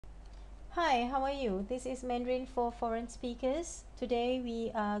Hi, how are you? This is Mandarin for foreign speakers. Today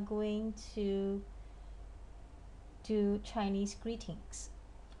we are going to do Chinese greetings.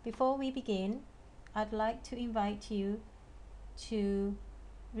 Before we begin, I'd like to invite you to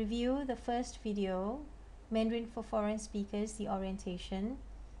review the first video, Mandarin for foreign speakers, the orientation.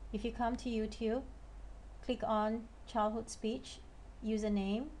 If you come to YouTube, click on childhood speech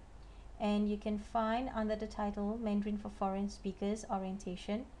username and you can find under the title Mandarin for foreign speakers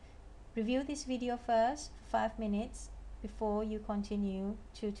orientation. Review this video first for 5 minutes before you continue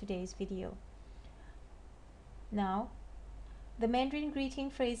to today's video. Now, the Mandarin greeting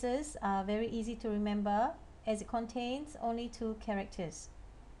phrases are very easy to remember as it contains only 2 characters.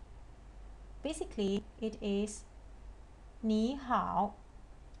 Basically, it is 你好,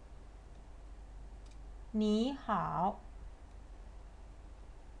 你好.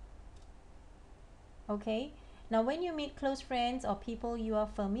 Okay? Now, when you meet close friends or people you are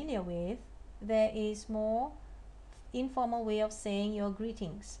familiar with, there is more informal way of saying your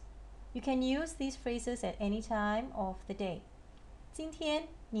greetings. You can use these phrases at any time of the day. 今天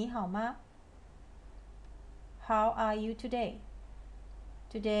你好吗? How are you today?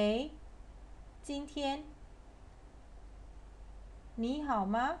 Today, 今天你好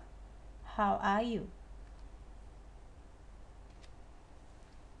吗? How are you?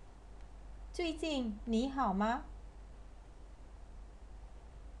 最近你好吗?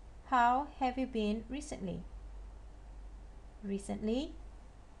 How have you been recently? Recently,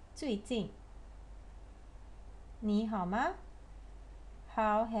 最近你好吗?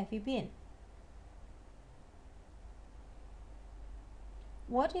 How have you been?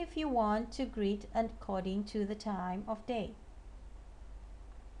 What if you want to greet according to the time of day?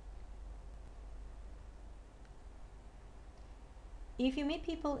 If you meet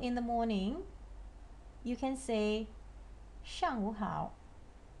people in the morning, you can say 上午好,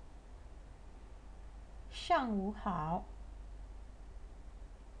上午好.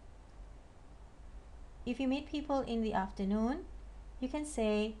 If you meet people in the afternoon, you can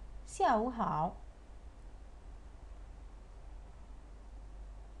say 下午好.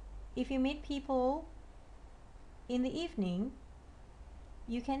 If you meet people in the evening,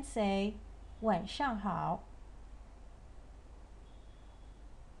 you can say 晚上好.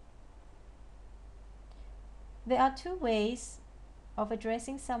 There are 2 ways of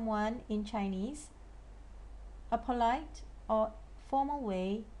addressing someone in Chinese: a polite or formal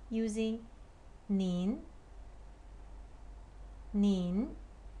way using 您, 您,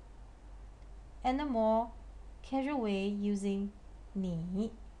 and a more casual way using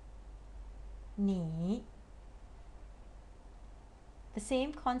你, 你. The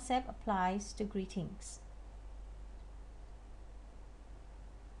same concept applies to greetings.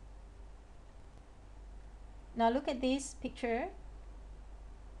 Now look at this picture.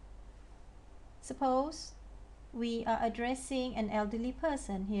 Suppose we are addressing an elderly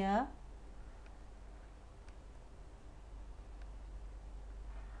person here.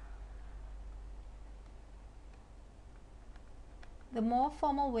 The more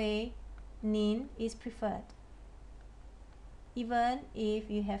formal way, 您, is preferred, even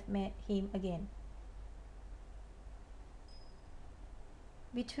if you have met him again.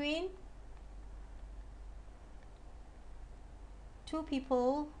 Between 2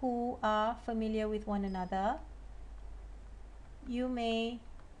 people who are familiar with one another, you may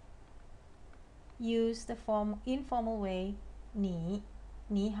use the informal way 你,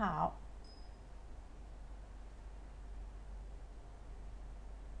 你好.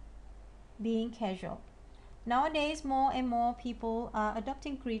 Being casual. Nowadays, more and more people are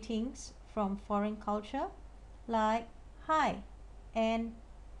adopting greetings from foreign culture like hi and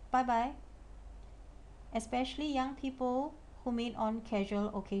bye bye, especially young people who meet on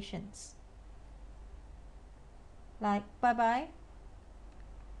casual occasions. Like bye bye,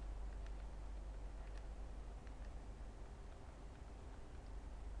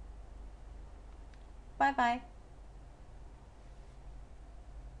 bye bye.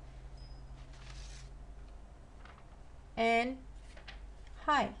 And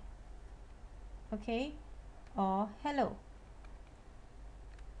hi, okay, or hello.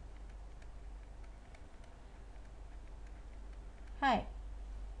 Hi.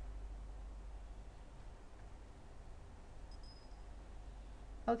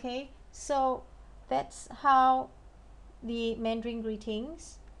 Okay, so that's how the Mandarin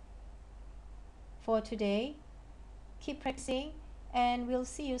greetings for today. Keep practicing and we'll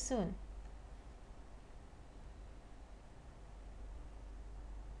see you soon.